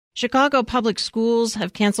Chicago Public Schools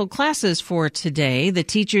have canceled classes for today. The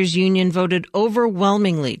teachers union voted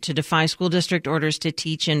overwhelmingly to defy school district orders to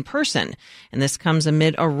teach in person. And this comes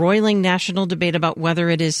amid a roiling national debate about whether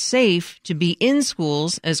it is safe to be in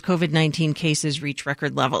schools as COVID-19 cases reach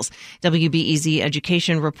record levels. WBEZ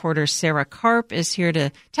education reporter Sarah Karp is here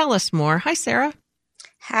to tell us more. Hi, Sarah.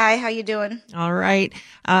 Hi, how you doing? All right.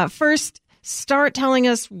 First, start telling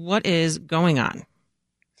us what is going on.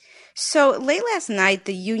 So late last night,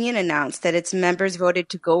 the union announced that its members voted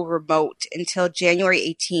to go remote until January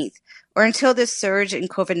 18th, or until this surge in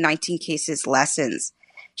COVID-19 cases lessens.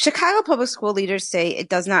 Chicago public school leaders say it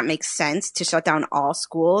does not make sense to shut down all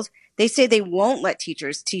schools. They say they won't let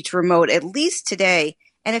teachers teach remote at least today,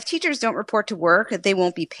 and if teachers don't report to work, they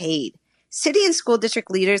won't be paid. City and school district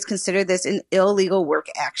leaders consider this an illegal work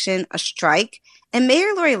action, a strike, and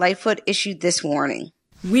Mayor Lori Lightfoot issued this warning.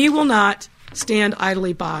 We will not stand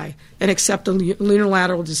idly by and accept a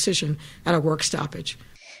unilateral decision at a work stoppage.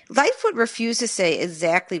 Lightfoot refused to say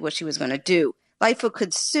exactly what she was going to do. Lightfoot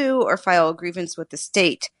could sue or file a grievance with the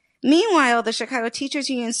state. Meanwhile, the Chicago Teachers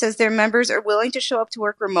Union says their members are willing to show up to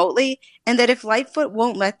work remotely and that if Lightfoot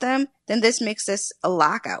won't let them, then this makes this a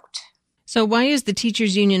lockout. So why is the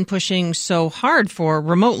Teachers Union pushing so hard for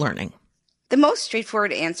remote learning? The most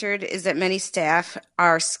straightforward answer is that many staff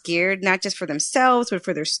are scared, not just for themselves, but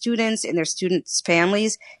for their students and their students'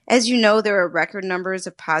 families. As you know, there are record numbers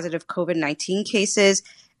of positive COVID-19 cases.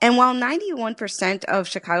 And while 91% of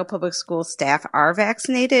Chicago public school staff are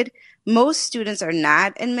vaccinated, most students are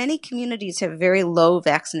not, and many communities have very low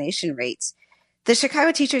vaccination rates. The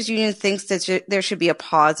Chicago Teachers Union thinks that there should be a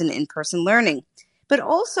pause in in-person learning. But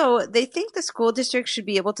also, they think the school district should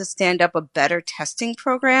be able to stand up a better testing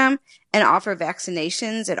program and offer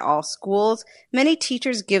vaccinations at all schools. Many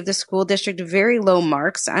teachers give the school district very low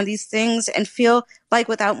marks on these things and feel like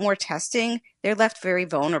without more testing, they're left very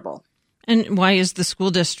vulnerable. And why is the school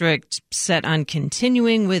district set on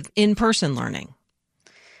continuing with in-person learning?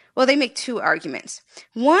 Well, they make two arguments.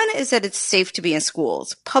 One is that it's safe to be in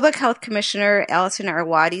schools. Public Health Commissioner Allison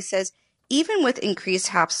Arwady says even with increased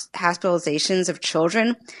hospitalizations of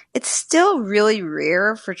children, it's still really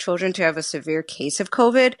rare for children to have a severe case of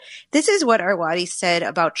COVID. This is what Arwady said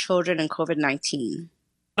about children and COVID-19.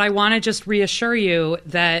 I want to just reassure you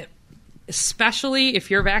that especially if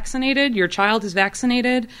you're vaccinated, your child is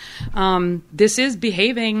vaccinated, this is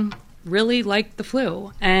behaving really like the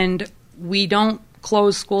flu. And we don't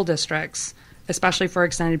close school districts, especially for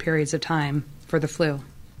extended periods of time, for the flu.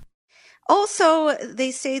 Also,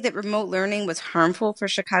 they say that remote learning was harmful for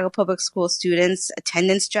Chicago public school students.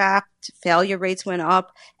 Attendance dropped, failure rates went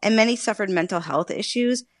up, and many suffered mental health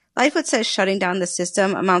issues. Lightfoot says shutting down the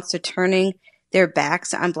system amounts to turning their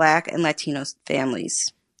backs on Black and Latino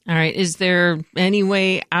families. All right. Is there any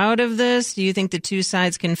way out of this? Do you think the two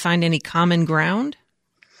sides can find any common ground?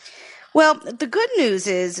 Well, the good news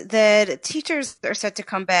is that teachers are set to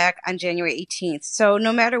come back on January 18th. So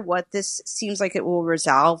no matter what, this seems like it will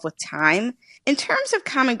resolve with time. In terms of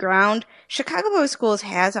common ground, Chicago Public Schools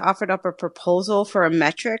has offered up a proposal for a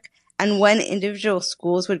metric on when individual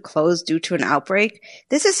schools would close due to an outbreak.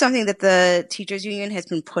 This is something that the teachers union has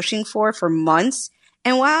been pushing for months.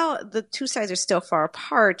 And while the two sides are still far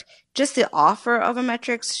apart, just the offer of a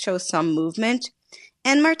metric shows some movement.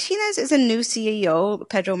 And Martinez is a new CEO,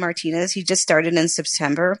 Pedro Martinez. He just started in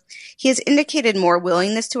September. He has indicated more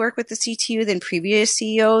willingness to work with the CTU than previous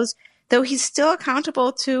CEOs, though he's still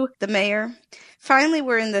accountable to the mayor. Finally,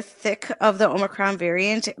 we're in the thick of the Omicron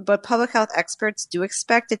variant, but public health experts do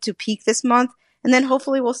expect it to peak this month, and then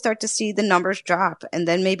hopefully we'll start to see the numbers drop, and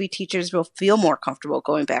then maybe teachers will feel more comfortable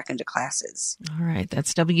going back into classes. All right.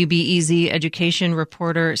 That's WBEZ education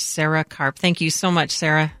reporter Sarah Karp. Thank you so much,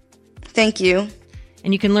 Sarah. Thank you.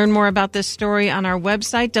 And you can learn more about this story on our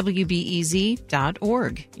website,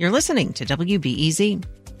 WBEZ.org. You're listening to WBEZ.